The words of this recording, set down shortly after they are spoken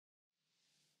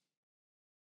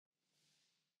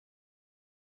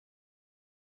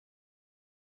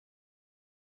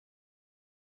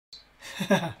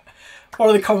What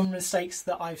are the common mistakes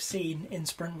that I've seen in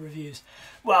sprint reviews?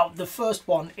 Well, the first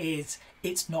one is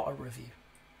it's not a review.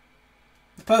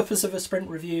 The purpose of a sprint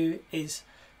review is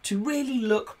to really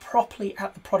look properly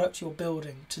at the product you're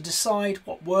building, to decide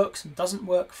what works and doesn't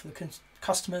work for the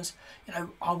customers. You know,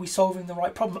 are we solving the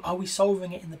right problem? Are we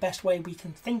solving it in the best way we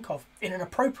can think of, in an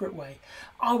appropriate way?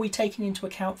 Are we taking into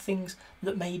account things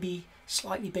that may be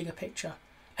slightly bigger picture?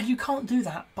 And you can't do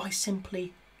that by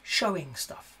simply showing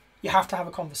stuff. You have to have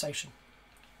a conversation.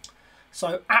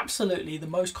 So absolutely the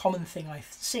most common thing I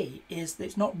see is that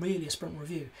it's not really a sprint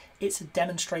review. It's a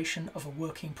demonstration of a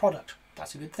working product.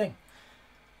 That's a good thing.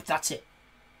 But that's it.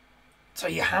 So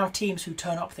you have teams who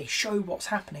turn up, they show what's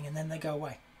happening, and then they go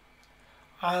away.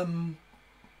 How do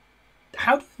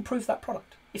you improve that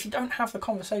product if you don't have the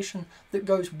conversation that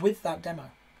goes with that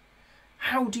demo?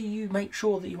 How do you make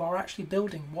sure that you are actually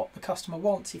building what the customer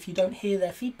wants if you don't hear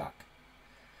their feedback?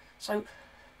 So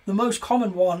the most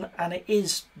common one, and it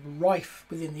is rife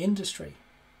within the industry,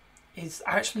 is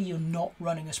actually you're not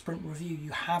running a sprint review.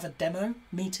 You have a demo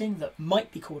meeting that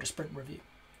might be called a sprint review.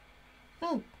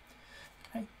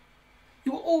 Okay.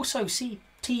 You will also see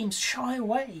teams shy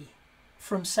away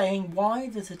from saying why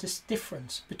there's a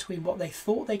difference between what they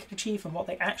thought they could achieve and what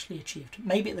they actually achieved.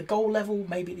 Maybe at the goal level,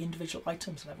 maybe at the individual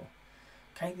items level.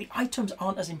 Okay, the items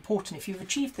aren't as important. If you've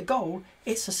achieved the goal,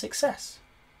 it's a success.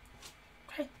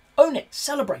 Okay, own it,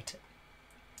 celebrate it.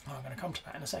 Oh, I'm going to come to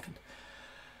that in a second.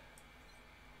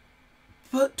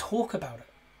 But talk about it.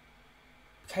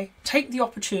 Okay, take the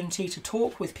opportunity to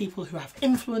talk with people who have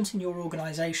influence in your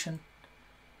organisation,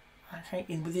 okay,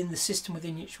 within the system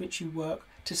within which you work,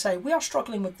 to say, we are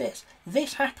struggling with this.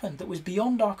 This happened that was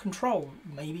beyond our control.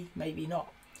 Maybe, maybe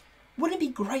not. Wouldn't it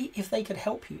be great if they could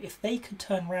help you, if they could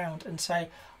turn around and say,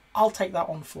 I'll take that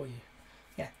on for you.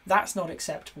 Yeah, that's not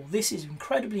acceptable. This is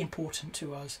incredibly important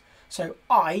to us. So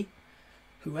I,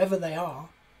 whoever they are,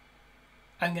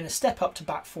 I'm going to step up to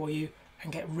bat for you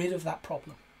and get rid of that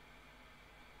problem.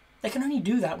 They can only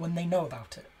do that when they know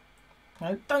about it.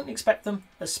 Now, don't expect them,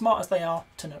 as smart as they are,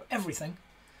 to know everything.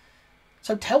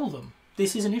 So tell them,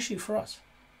 this is an issue for us.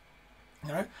 You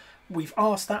know, we've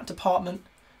asked that department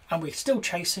and we're still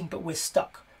chasing, but we're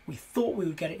stuck. We thought we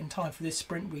would get it in time for this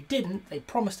sprint. We didn't. They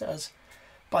promised it us.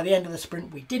 By the end of the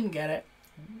sprint, we didn't get it.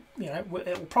 You know,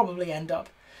 it will probably end up,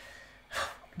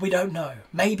 we don't know.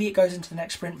 Maybe it goes into the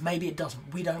next sprint. Maybe it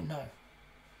doesn't. We don't know.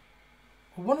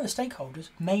 Well, one of the stakeholders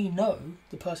may know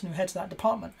the person who heads that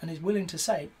department and is willing to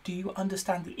say, do you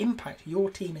understand the impact your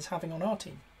team is having on our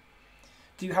team?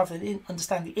 Do you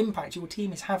understand the impact your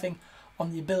team is having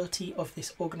on the ability of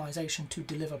this organisation to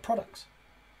deliver products?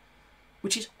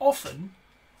 Which is often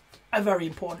a very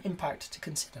important impact to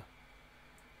consider.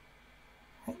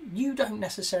 You don't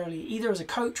necessarily, either as a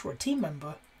coach or a team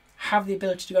member, have the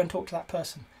ability to go and talk to that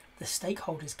person. The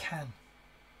stakeholders can.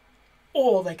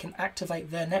 Or they can activate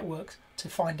their networks to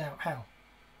find out how.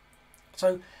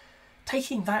 So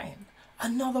taking that in.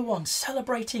 Another one,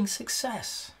 celebrating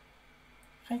success.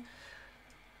 Okay?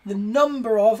 The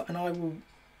number of, and I will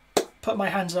put my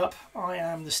hands up, I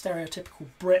am the stereotypical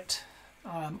Brit.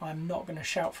 I'm not going to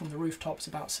shout from the rooftops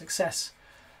about success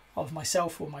of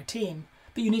myself or my team,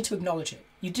 but you need to acknowledge it.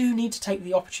 You do need to take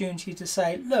the opportunity to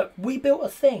say, look, we built a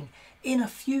thing in a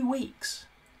few weeks.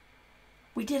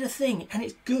 We did a thing and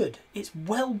it's good. It's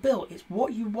well built. It's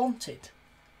what you wanted.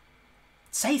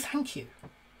 Say thank you.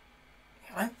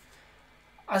 You know?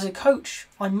 As a coach,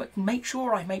 I make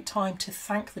sure I make time to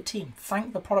thank the team,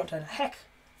 thank the product owner, heck,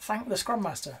 thank the Scrum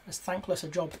Master, as thankless a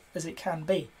job as it can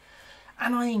be.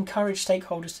 And I encourage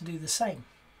stakeholders to do the same.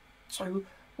 So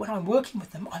when I'm working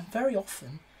with them, I'm very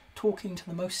often talking to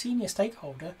the most senior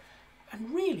stakeholder,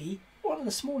 and really one of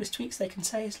the smallest tweaks they can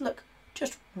say is, look,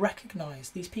 just recognise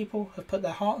these people have put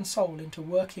their heart and soul into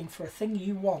working for a thing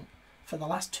you want for the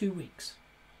last 2 weeks.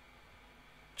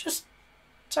 Just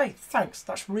say, thanks,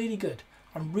 that's really good.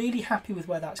 I'm really happy with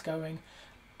where that's going,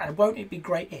 and won't it be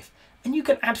great if? And you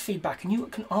can add feedback and you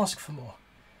can ask for more.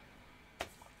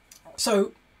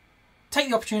 So take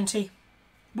the opportunity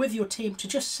with your team to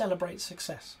just celebrate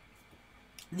success.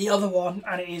 The other one,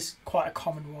 and it is quite a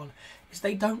common one, is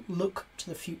they don't look to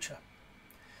the future.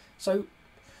 So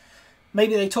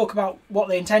maybe they talk about what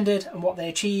they intended and what they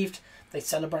achieved. They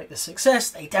celebrate the success.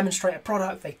 They demonstrate a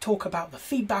product. They talk about the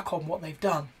feedback on what they've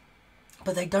done.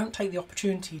 But they don't take the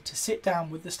opportunity to sit down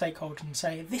with the stakeholder and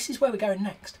say, this is where we're going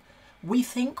next. We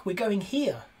think we're going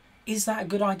here. Is that a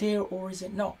good idea or is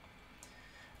it not?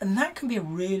 And that can be a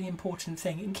really important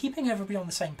thing in keeping everybody on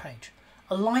the same page.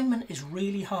 Alignment is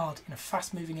really hard in a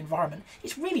fast-moving environment.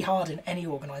 It's really hard in any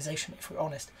organisation, if we're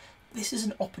honest. This is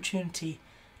an opportunity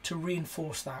to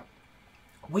reinforce that.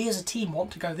 We as a team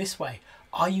want to go this way.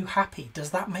 Are you happy?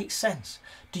 Does that make sense?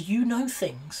 Do you know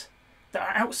things that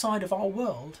are outside of our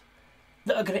world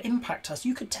that are going to impact us?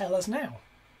 You could tell us now.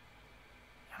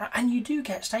 And you do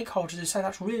get stakeholders who say,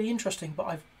 that's really interesting,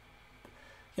 but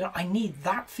I need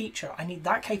that feature, I need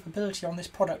that capability on this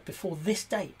product before this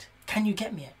date. Can you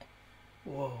get me it?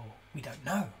 Whoa, we don't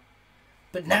know.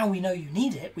 But now we know you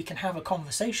need it, we can have a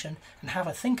conversation and have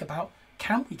a think about,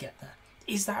 can we get there?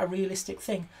 Is that a realistic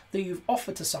thing that you've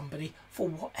offered to somebody for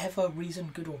whatever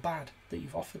reason, good or bad, that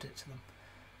you've offered it to them?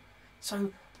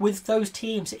 So with those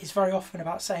teams, it is very often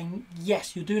about saying,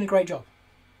 yes, you're doing a great job.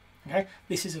 Okay,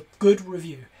 this is a good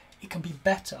review. It can be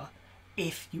better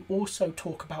if you also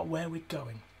talk about where we're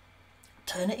going.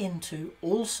 Turn it into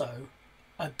also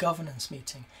a governance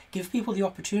meeting. Give people the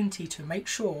opportunity to make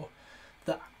sure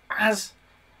that as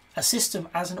a system,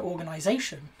 as an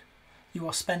organization, you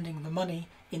are spending the money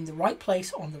in the right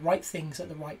place on the right things at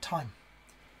the right time.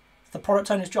 It's the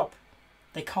product owner's job.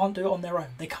 They can't do it on their own.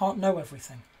 They can't know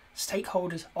everything.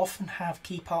 Stakeholders often have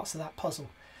key parts of that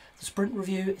puzzle. The sprint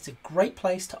review is a great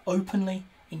place to openly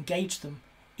engage them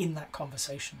in that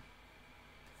conversation.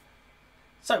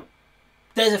 So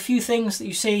there's a few things that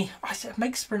you see. I said,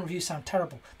 make sprint reviews sound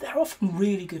terrible. They're often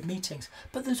really good meetings,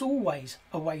 but there's always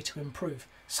a way to improve.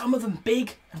 Some of them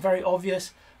big and very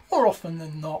obvious. More often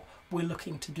than not, we're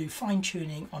looking to do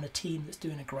fine-tuning on a team that's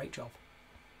doing a great job.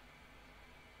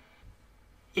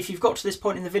 If you've got to this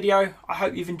point in the video, I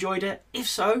hope you've enjoyed it. If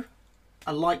so,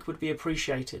 a like would be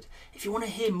appreciated. If you want to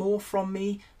hear more from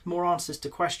me, more answers to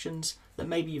questions that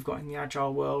maybe you've got in the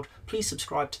Agile world, please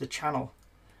subscribe to the channel.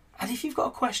 And if you've got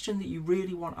a question that you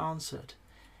really want answered,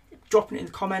 drop it in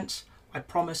the comments. I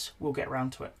promise we'll get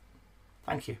around to it.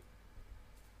 Thank you.